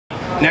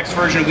next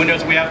version of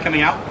Windows we have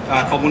coming out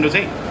called Windows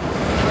 8.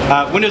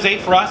 Windows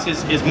 8 for us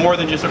is more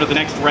than just sort of the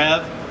next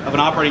rev of an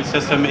operating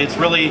system. It's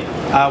really,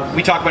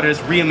 we talk about it as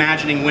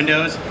reimagining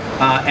Windows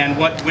and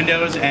what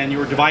Windows and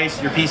your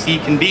device, your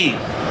PC can be.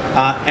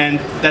 And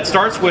that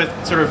starts with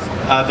sort of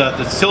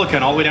the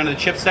silicon all the way down to the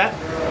chipset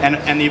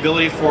and the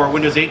ability for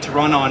Windows 8 to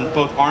run on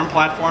both ARM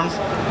platforms,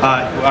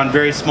 on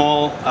very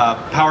small,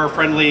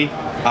 power-friendly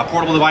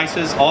portable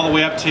devices, all the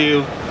way up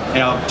to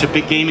to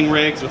big gaming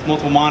rigs with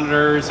multiple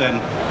monitors and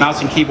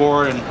mouse and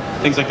keyboard and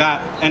things like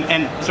that,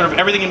 and sort of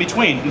everything in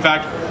between. In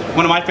fact,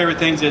 one of my favorite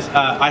things is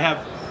I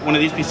have one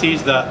of these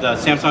PCs, the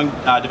Samsung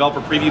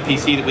Developer Preview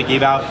PC that we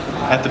gave out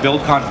at the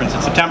Build conference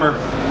in September,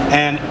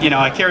 and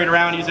I carry it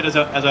around, use it as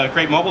a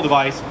great mobile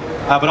device,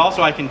 but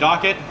also I can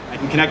dock it, I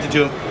can connect it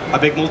to a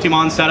big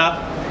multi-mon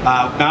setup,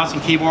 mouse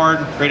and keyboard,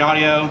 great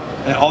audio,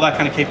 and all that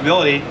kind of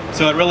capability.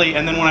 So it really,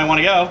 and then when I want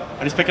to go,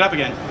 I just pick it up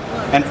again.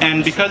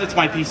 And because it's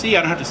my PC,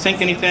 I don't have to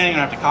sync anything, I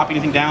don't have to copy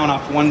anything down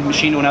off one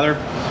machine to another.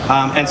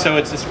 And so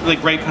it's this really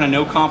great kind of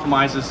no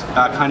compromises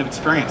kind of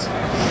experience.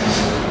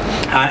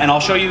 And I'll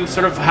show you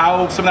sort of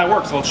how some of that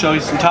works. I'll show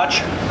you some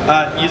touch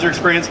user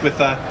experience with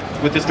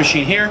this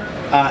machine here,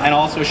 and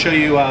I'll also show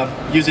you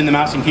using the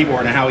mouse and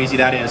keyboard and how easy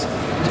that is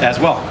as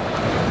well.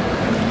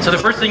 So the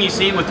first thing you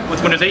see with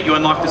Windows 8, you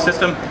unlock the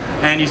system,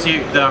 and you see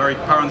or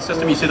power on the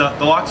system, you see the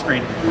lock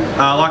screen.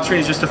 Lock screen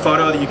is just a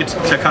photo that you get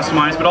to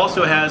customize, but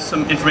also has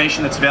some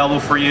information that's available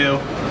for you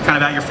kind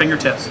of at your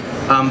fingertips.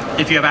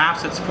 If you have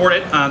apps that support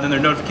it, then there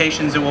are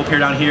notifications that will appear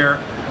down here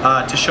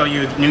to show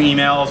you new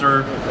emails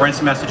or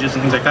instant messages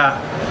and things like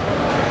that.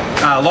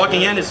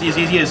 Logging in is as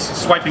easy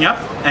as swiping up,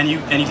 and you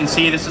can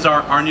see this is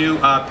our new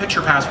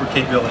picture password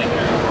capability.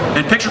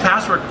 And picture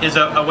password is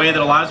a way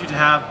that allows you to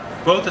have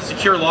both a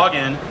secure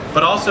login,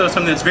 but also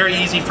something that's very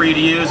easy for you to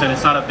use, and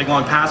it's not a big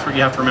long password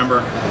you have to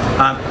remember.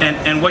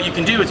 And what you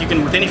can do is you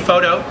can, with any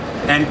photo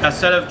and a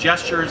set of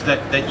gestures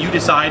that you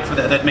decide for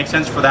that make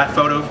sense for that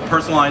photo,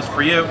 personalized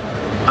for you,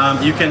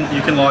 you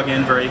can log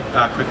in very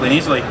quickly and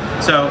easily.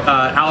 So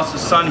Alice's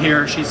son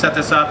here, she set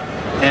this up,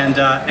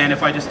 and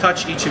if I just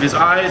touch each of his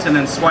eyes and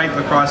then swipe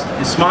across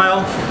his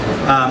smile,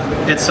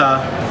 it's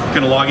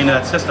going to log into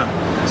that system.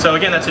 So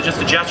again, that's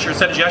just a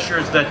set of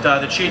gestures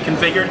that she had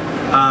configured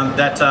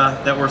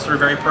that were sort of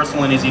very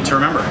personal and easy to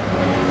remember.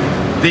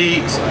 The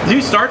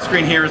new start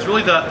screen here is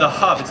really the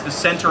hub. It's the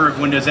center of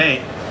Windows 8.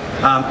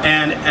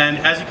 And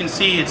as you can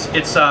see, it's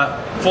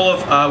full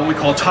of what we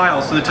call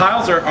tiles. So the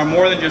tiles are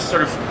more than just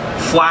sort of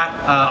flat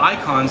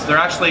icons. They're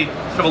actually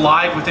sort of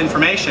alive with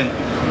information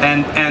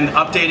and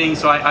updating.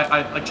 So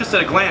I just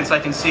at a glance, I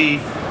can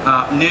see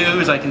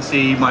news, I can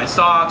see my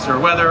stocks or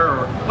weather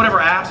or whatever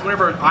apps,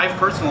 whatever I've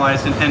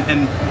personalized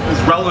and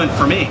is relevant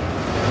for me.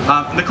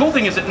 The cool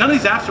thing is that none of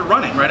these apps are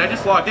running, right? I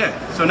just logged in,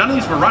 so none of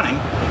these were running,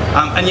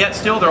 and yet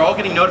still they're all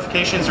getting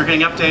notifications, they're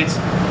getting updates,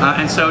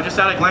 and so just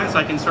at a glance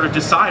I can sort of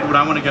decide what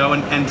I want to go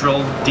and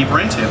drill deeper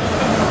into.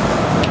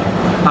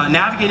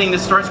 Navigating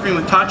this start screen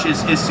with touch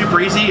is super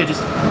easy. You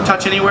just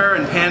touch anywhere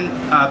and pan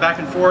back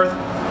and forth.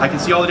 I can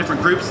see all the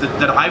different groups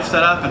that I've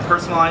set up and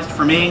personalized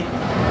for me,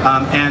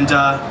 and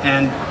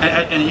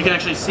you can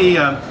actually see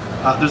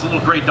there's a little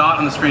gray dot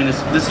on the screen.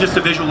 This is just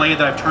a visual aid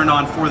that I've turned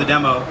on for the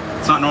demo.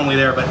 It's not normally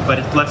there, but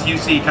it lets you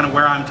see kind of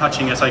where I'm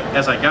touching as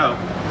I go.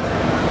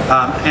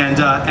 And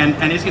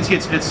as you can see,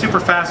 it's super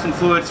fast and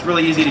fluid. It's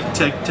really easy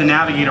to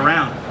navigate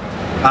around.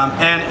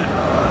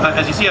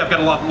 As you see, I've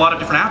got a lot of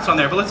different apps on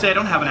there, but let's say I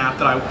don't have an app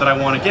that I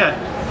want to get.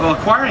 Well,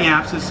 acquiring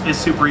apps is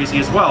super easy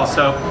as well.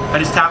 So I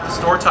just tap the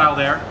store tile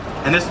there,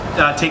 and this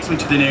takes me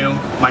to the new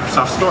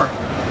Microsoft Store.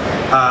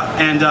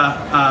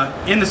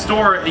 In the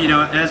store,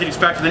 as you'd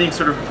expect with any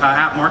sort of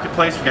app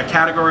marketplace, we've got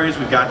categories,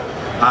 we've got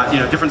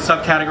different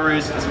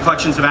subcategories,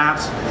 collections of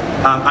apps.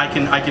 I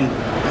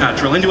can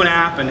drill into an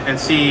app and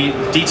see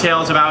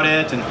details about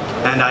it,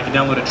 and I can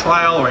download a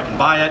trial or I can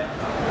buy it.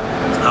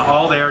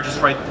 All there,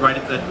 just right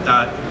at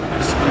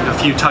just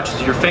a few touches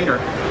of your finger.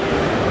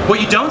 What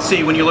you don't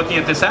see when you're looking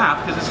at this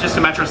app, because it's just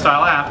a Metro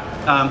style app,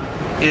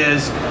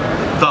 is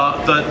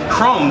the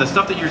Chrome, the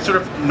stuff that you sort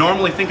of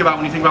normally think about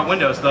when you think about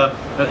Windows.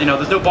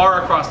 There's no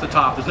bar across the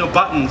top, there's no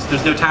buttons,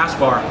 there's no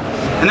taskbar.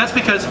 And that's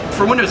because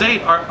for Windows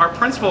 8, our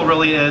principle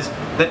really is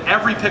that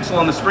every pixel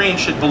on the screen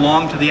should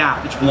belong to the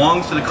app. It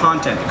belongs to the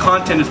content. The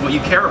content is what you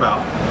care about.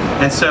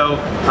 And so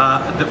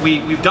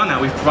we've done that.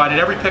 We've provided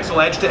every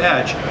pixel edge to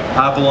edge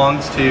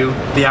belongs to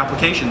the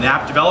application. The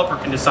app developer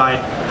can decide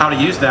how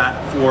to use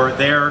that for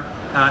their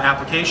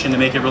application to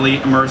make it really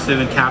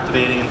immersive and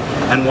captivating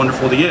and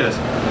wonderful to use.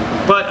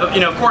 But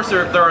of course,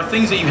 there are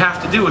things that you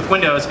have to do with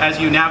Windows as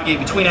you navigate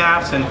between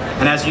apps and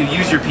as you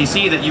use your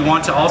PC that you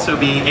want to also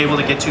be able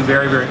to get to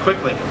very, very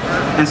quickly.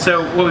 And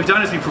so what we've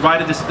done is we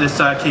provided this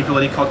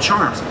capability called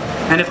Charms.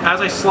 And as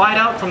I slide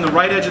out from the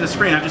right edge of the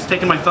screen, I've just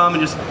taken my thumb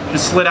and just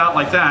slid out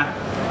like that.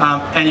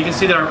 And you can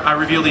see that I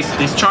reveal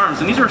these charms.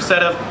 And these are a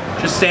set of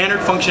just standard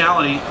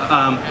functionality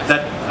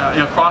that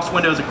across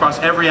Windows, across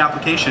every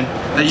application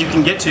that you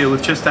can get to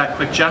with just that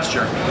quick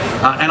gesture.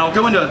 And I'll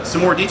go into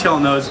some more detail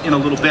on those in a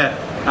little bit.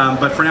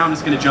 But for now, I'm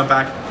just going to jump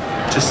back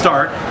to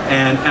start,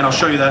 and I'll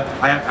show you that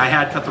I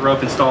had cut the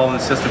rope installed in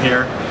the system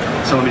here.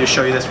 So let me just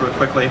show you this real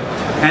quickly.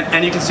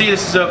 And you can see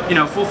this is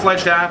a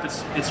full-fledged app.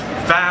 It's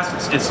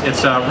fast.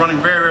 It's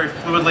running very, very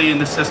fluidly in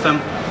this system.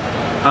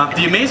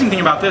 The amazing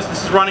thing about this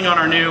is running on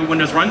our new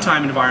Windows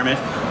Runtime environment,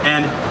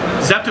 and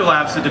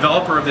ZeptoLabs, the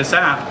developer of this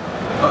app,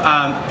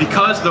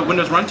 because the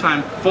Windows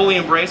Runtime fully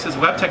embraces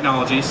web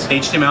technologies,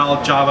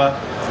 HTML, Java,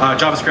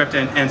 JavaScript,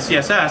 and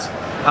CSS,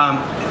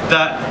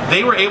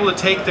 they were able to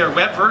take their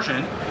web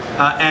version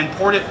and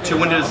port it to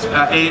Windows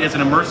 8 as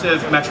an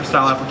immersive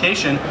Metro-style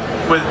application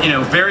with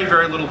very,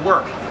 very little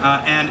work.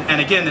 And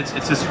again, it's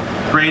this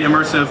great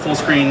immersive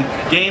full-screen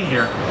game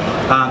here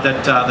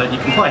that you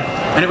can play.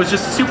 And it was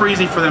just super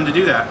easy for them to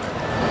do that.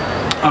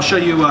 I'll show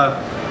you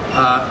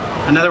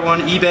another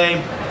one,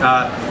 eBay.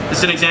 This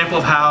is an example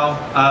of how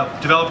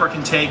a developer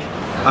can take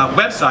a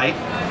website,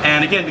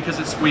 and again,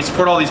 because we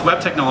support all these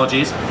web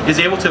technologies, is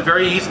able to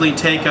very easily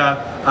take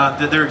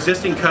their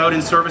existing code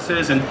and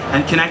services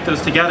and connect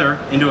those together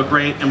into a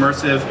great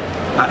immersive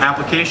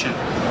application.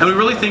 And we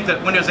really think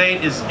that Windows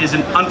 8 is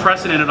an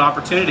unprecedented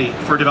opportunity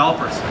for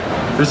developers.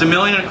 There's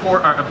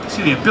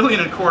 1.25 billion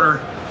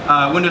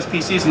Windows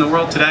PCs in the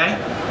world today,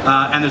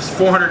 and there's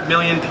 400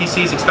 million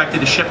PCs expected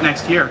to ship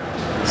next year.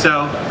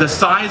 So the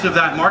size of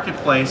that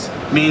marketplace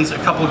means a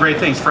couple of great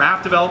things. For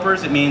app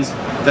developers, it means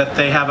that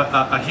they have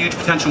a huge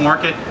potential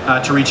market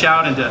to reach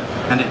out and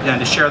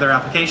to share their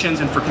applications.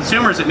 And for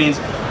consumers, it means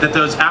that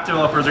those app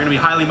developers are going to be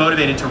highly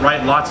motivated to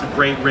write lots of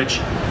great, rich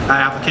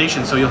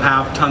applications. So you'll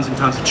have tons and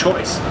tons of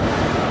choice.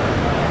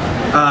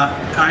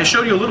 I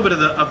showed you a little bit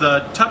of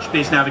the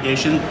touch-based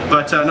navigation,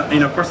 but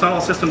of course, not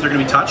all systems are going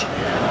to be touch.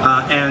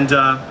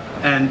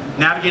 And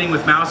navigating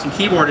with mouse and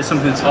keyboard is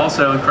something that's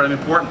also incredibly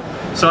important.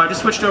 So I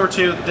just switched over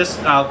to this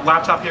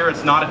laptop here.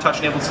 It's not a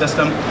touch-enabled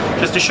system,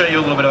 just to show you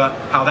a little bit about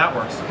how that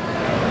works.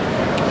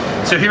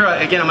 So here,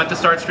 again, I'm at the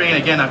start screen.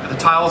 Again, the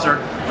tiles are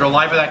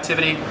alive with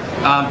activity.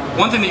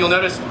 One thing that you'll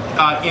notice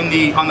on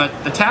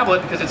the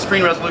tablet, because its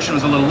screen resolution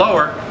was a little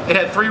lower, it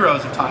had 3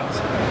 rows of tiles.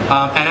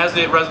 And as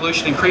the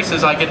resolution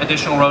increases, I get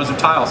additional rows of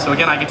tiles. So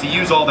again, I get to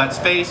use all that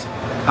space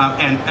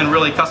and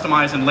really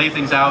customize and lay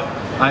things out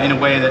in a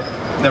way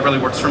that really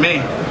works for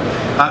me.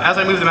 As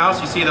I move the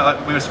mouse, you see that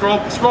we have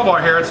a scroll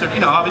bar here. It's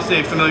obviously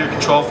a familiar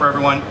control for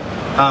everyone,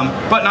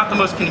 but not the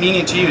most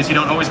convenient to use. You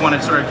don't always want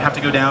to sort of have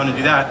to go down and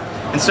do that.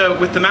 And so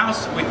with the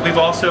mouse, we've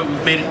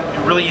made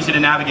it really easy to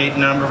navigate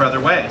in a number of other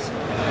ways.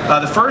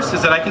 The first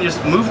is that I can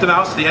just move the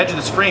mouse to the edge of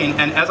the screen,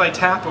 and as I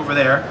tap over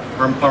there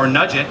or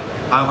nudge it,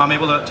 I'm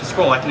able to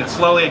scroll. I can do it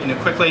slowly, I can do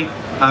it quickly,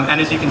 and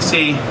as you can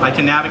see, I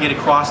can navigate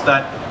across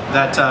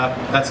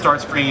that start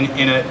screen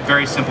in a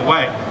very simple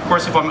way. Of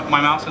course, if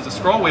my mouse has a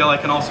scroll wheel, I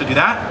can also do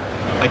that.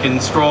 I can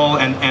scroll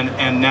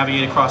and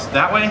navigate across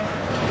that way.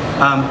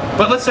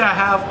 But let's say I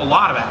have a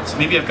lot of apps.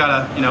 Maybe I've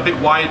got a big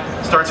wide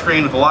start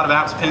screen with a lot of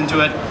apps pinned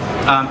to it,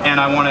 and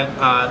I want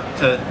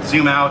to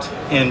zoom out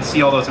and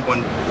see all those at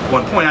one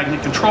point. I can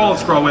hit Control and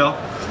scroll wheel,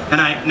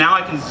 and now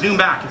I can zoom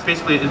back. It's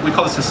basically, we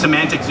call this a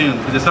semantic zoom,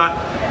 because it's not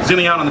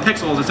zooming out on the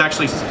pixels, it's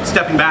actually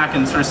stepping back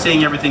and sort of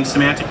seeing everything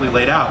semantically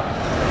laid out.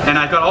 And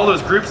I've got all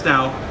those groups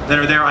now that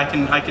are there. I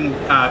can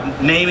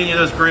name any of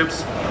those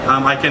groups.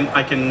 I can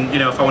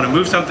if I want to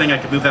move something, I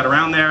can move that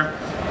around there.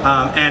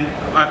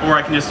 Or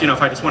I can just,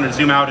 if I just wanted to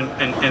zoom out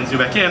and zoom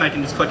back in, I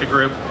can just click a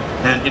group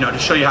and, to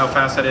show you how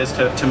fast that is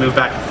to move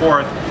back and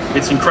forth.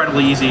 It's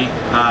incredibly easy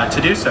to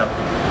do so.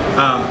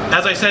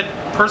 As I said,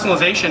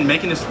 personalization,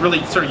 making this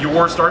really sort of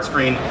your start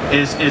screen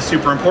is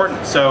super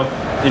important. So,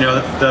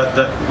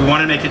 we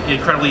want to make it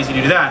incredibly easy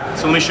to do that.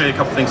 So let me show you a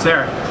couple things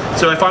there.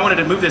 So if I wanted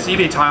to move this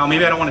eBay tile,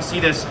 maybe I don't want to see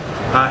this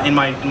in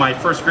my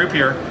first group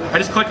here. I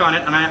just click on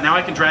it, and now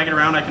I can drag it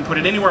around. I can put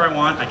it anywhere I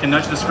want. I can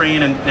nudge the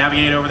screen and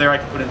navigate over there. I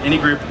can put it in any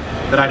group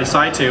that I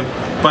decide to.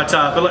 But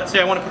let's say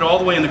I want to put it all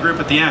the way in the group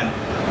at the end.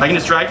 I can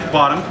just drag it to the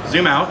bottom,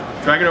 zoom out,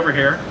 drag it over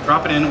here,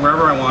 drop it in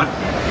wherever I want,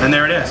 and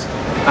there it is.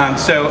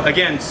 So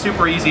again,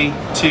 super easy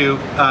to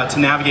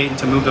navigate and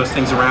to move those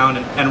things around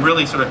and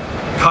really sort of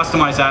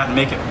customize that and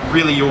make it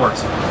really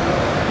yours.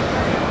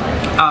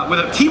 With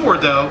a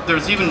keyboard though,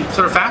 there's even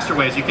sort of faster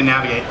ways you can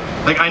navigate.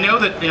 Like I know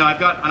that I've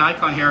got an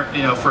icon here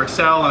for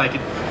Excel, and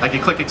I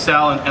could click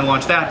Excel and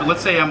launch that. But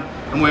let's say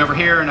I'm way over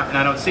here and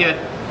I don't see it.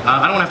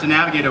 I don't have to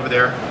navigate over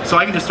there, so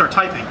I can just start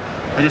typing.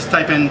 I just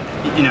type in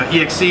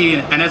exe,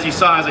 and as you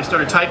saw, as I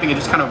started typing, it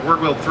just kind of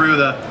word wheeled through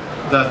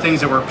the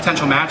things that were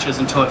potential matches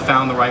until it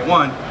found the right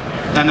one,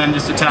 and then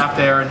just a tap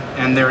there,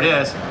 and there it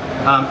is.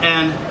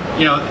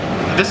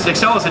 This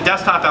Excel is a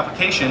desktop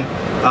application,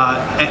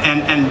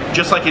 and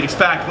just like you'd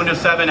expect,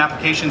 Windows 7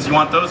 applications, you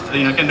want those to,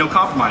 again, no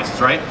compromises,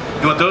 right?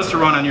 You want those to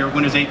run on your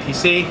Windows 8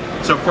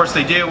 PC, so of course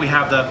they do. We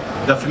have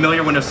the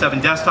familiar Windows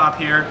 7 desktop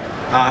here,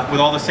 with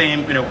all the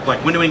same, like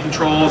windowing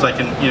controls. I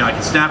can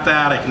snap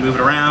that, I can move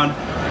it around,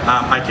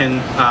 I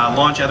can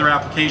launch other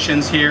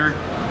applications here,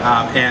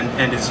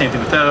 and do the same thing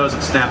with those,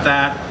 and snap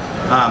that.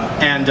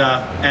 And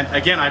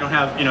again, I don't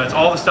have, it's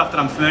all the stuff that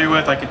I'm familiar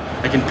with. I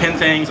can pin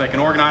things, I can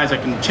organize, I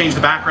can change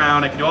the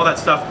background, I can do all that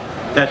stuff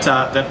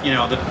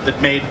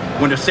that made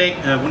Windows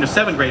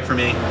 7 great for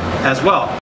me as well.